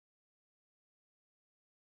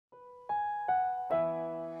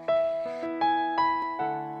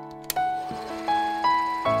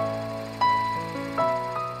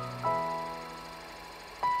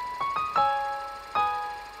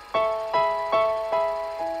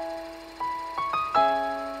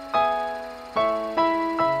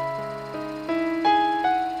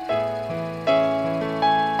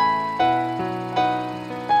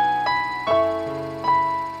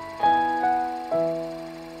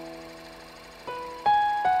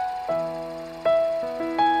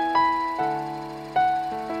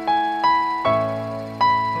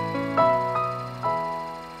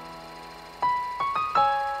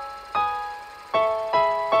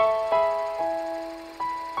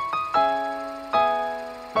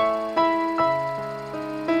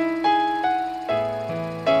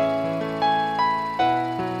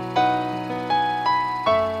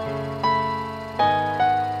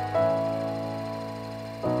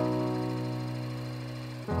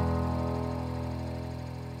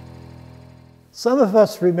Some of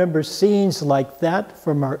us remember scenes like that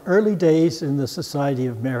from our early days in the Society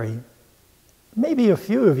of Mary. Maybe a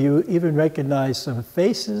few of you even recognize some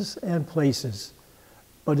faces and places,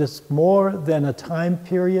 but it's more than a time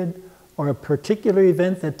period or a particular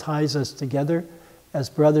event that ties us together as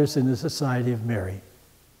brothers in the Society of Mary.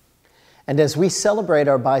 And as we celebrate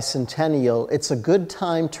our bicentennial, it's a good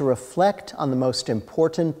time to reflect on the most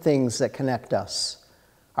important things that connect us: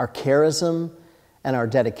 our charism and our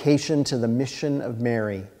dedication to the mission of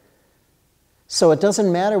Mary. So it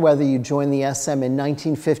doesn't matter whether you joined the SM in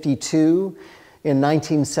 1952, in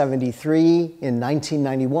 1973, in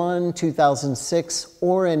 1991, 2006,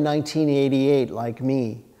 or in 1988 like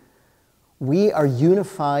me. We are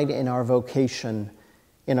unified in our vocation,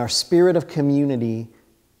 in our spirit of community,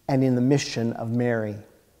 and in the mission of Mary.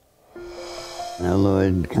 Our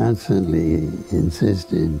Lord constantly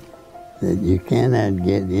insisted that you cannot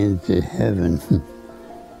get into heaven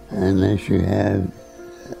unless you have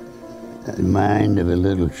the mind of a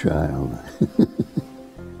little child.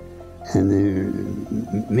 And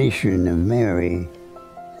the mission of Mary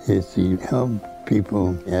is to help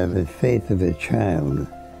people have the faith of a child.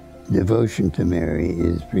 Devotion to Mary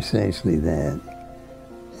is precisely that.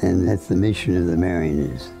 And that's the mission of the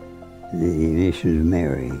Marianists, the mission of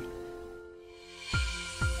Mary.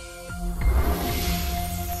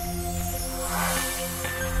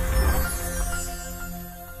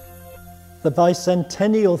 The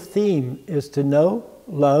bicentennial theme is to know,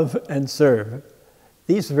 love, and serve.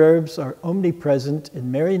 These verbs are omnipresent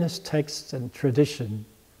in Marianist texts and tradition.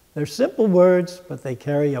 They're simple words, but they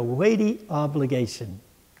carry a weighty obligation.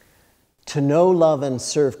 To know, love, and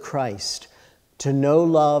serve Christ, to know,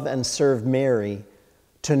 love, and serve Mary,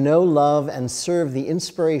 to know, love, and serve the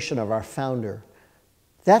inspiration of our founder.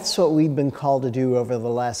 That's what we've been called to do over the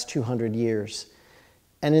last 200 years.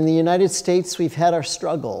 And in the United States, we've had our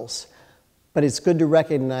struggles, but it's good to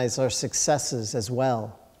recognize our successes as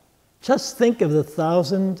well. Just think of the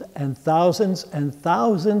thousands and thousands and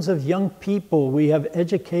thousands of young people we have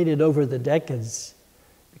educated over the decades.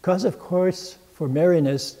 Because, of course, for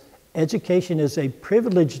Marianists, education is a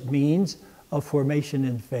privileged means of formation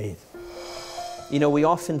in faith. You know, we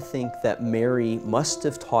often think that Mary must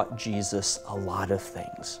have taught Jesus a lot of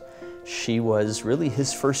things. She was really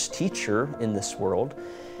his first teacher in this world.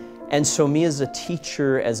 And so me as a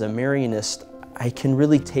teacher, as a Marianist, I can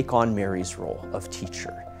really take on Mary's role of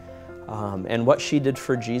teacher. And what she did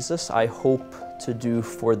for Jesus, I hope to do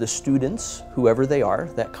for the students, whoever they are,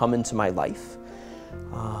 that come into my life.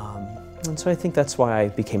 And so I think that's why I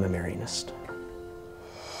became a Marianist.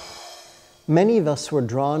 Many of us were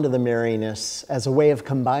drawn to the Marianists as a way of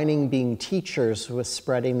combining being teachers with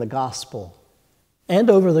spreading the gospel. And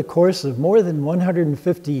over the course of more than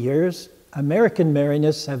 150 years, American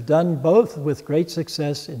Marianists have done both with great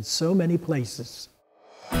success in so many places.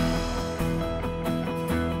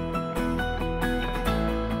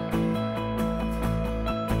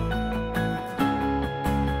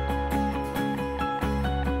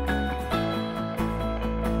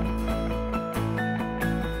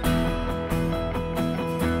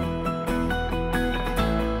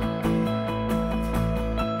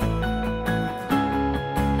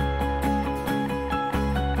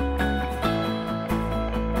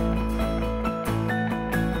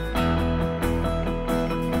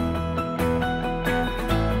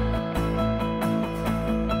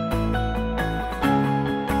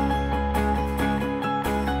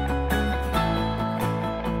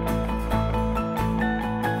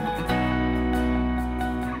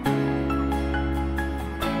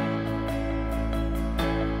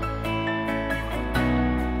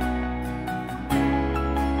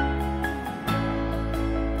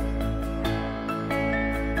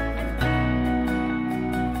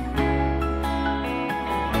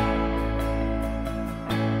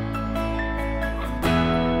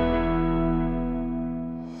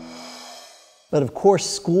 But of course,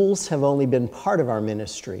 schools have only been part of our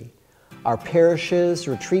ministry. Our parishes,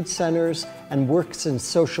 retreat centers, and works in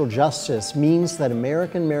social justice means that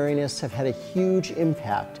American Marianists have had a huge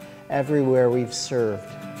impact everywhere we've served.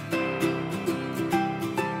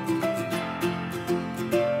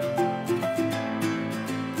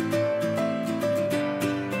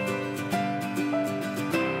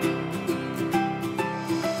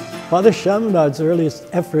 Father Chaminade's earliest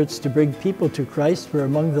efforts to bring people to Christ were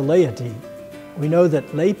among the laity. We know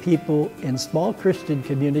that lay people in small Christian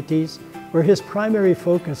communities were his primary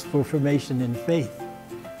focus for formation in faith.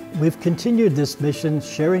 We've continued this mission,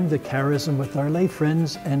 sharing the charism with our lay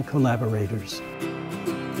friends and collaborators.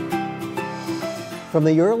 From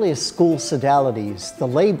the earliest school sodalities, the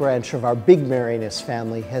lay branch of our big Marianist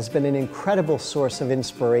family has been an incredible source of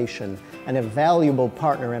inspiration and a valuable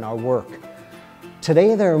partner in our work.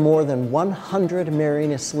 Today there are more than 100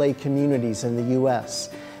 Marianist lay communities in the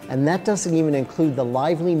U.S., and that doesn't even include the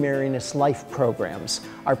Lively Marianist Life programs,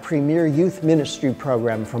 our premier youth ministry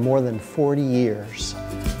program for more than 40 years.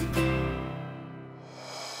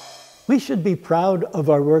 We should be proud of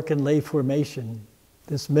our work in lay formation.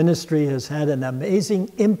 This ministry has had an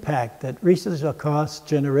amazing impact that reaches across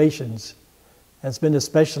generations, has been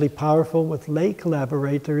especially powerful with lay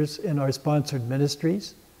collaborators in our sponsored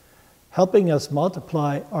ministries, helping us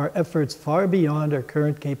multiply our efforts far beyond our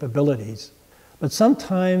current capabilities. But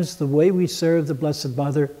sometimes the way we serve the Blessed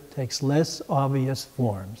Mother takes less obvious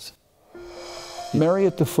forms. Mary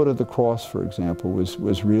at the foot of the cross, for example,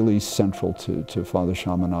 was really central to Father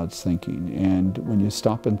Chaminade's thinking. And when you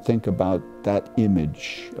stop and think about that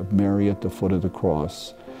image of Mary at the foot of the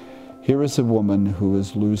cross, here is a woman who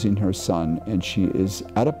is losing her son, and she is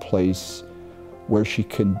at a place where she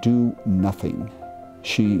can do nothing.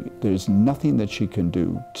 There's nothing that she can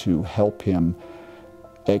do to help him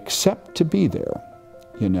except to be there,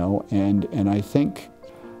 you know, and I think,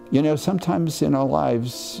 you know, sometimes in our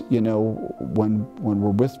lives, you know, when we're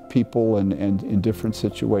with people and in different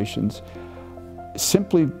situations,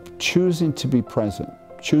 simply choosing to be present,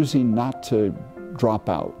 choosing not to drop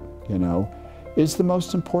out, you know, is the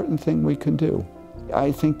most important thing we can do.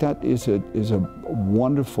 I think that is a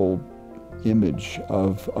wonderful image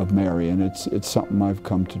of Mary, and it's something I've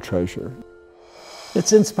come to treasure.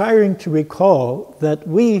 It's inspiring to recall that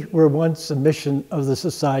we were once a mission of the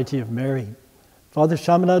Society of Mary. Father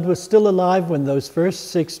Chaminade was still alive when those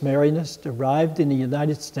first 6 Marianists arrived in the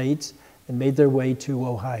United States and made their way to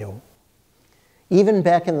Ohio. Even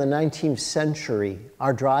back in the 19th century,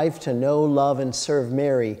 our drive to know, love, and serve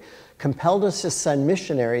Mary compelled us to send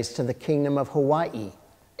missionaries to the Kingdom of Hawaii.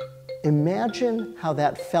 Imagine how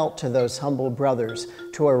that felt to those humble brothers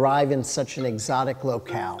to arrive in such an exotic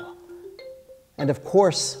locale. And of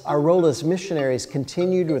course, our role as missionaries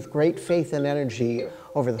continued with great faith and energy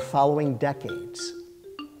over the following decades.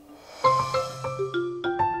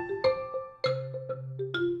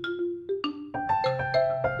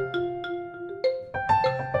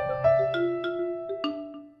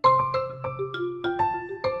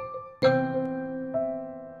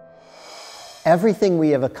 Everything we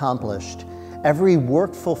have accomplished, every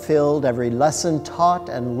work fulfilled, every lesson taught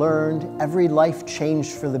and learned, every life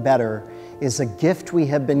changed for the better, is a gift we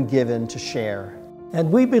have been given to share. And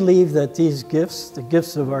we believe that these gifts, the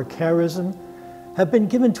gifts of our charism, have been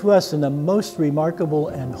given to us in a most remarkable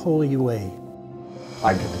and holy way.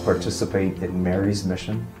 I get to participate in Mary's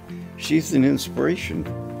mission. She's an inspiration.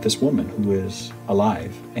 This woman who is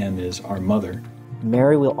alive and is our mother.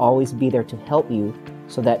 Mary will always be there to help you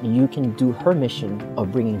so that you can do her mission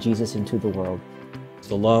of bringing Jesus into the world.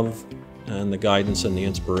 The love and the guidance and the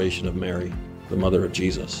inspiration of Mary, the mother of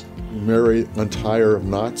Jesus. Mary, untie of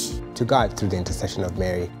knots. To God through the intercession of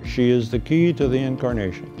Mary. She is the key to the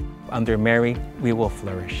incarnation. Under Mary, we will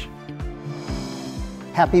flourish.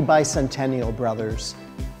 Happy Bicentennial, brothers.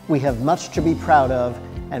 We have much to be proud of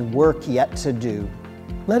and work yet to do.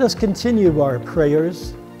 Let us continue our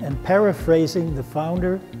prayers, and paraphrasing the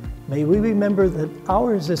founder, may we remember that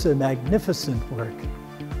ours is a magnificent work.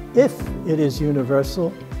 If it is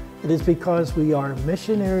universal, it is because we are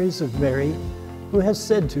missionaries of Mary, who has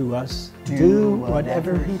said to us, do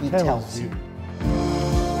whatever he tells you.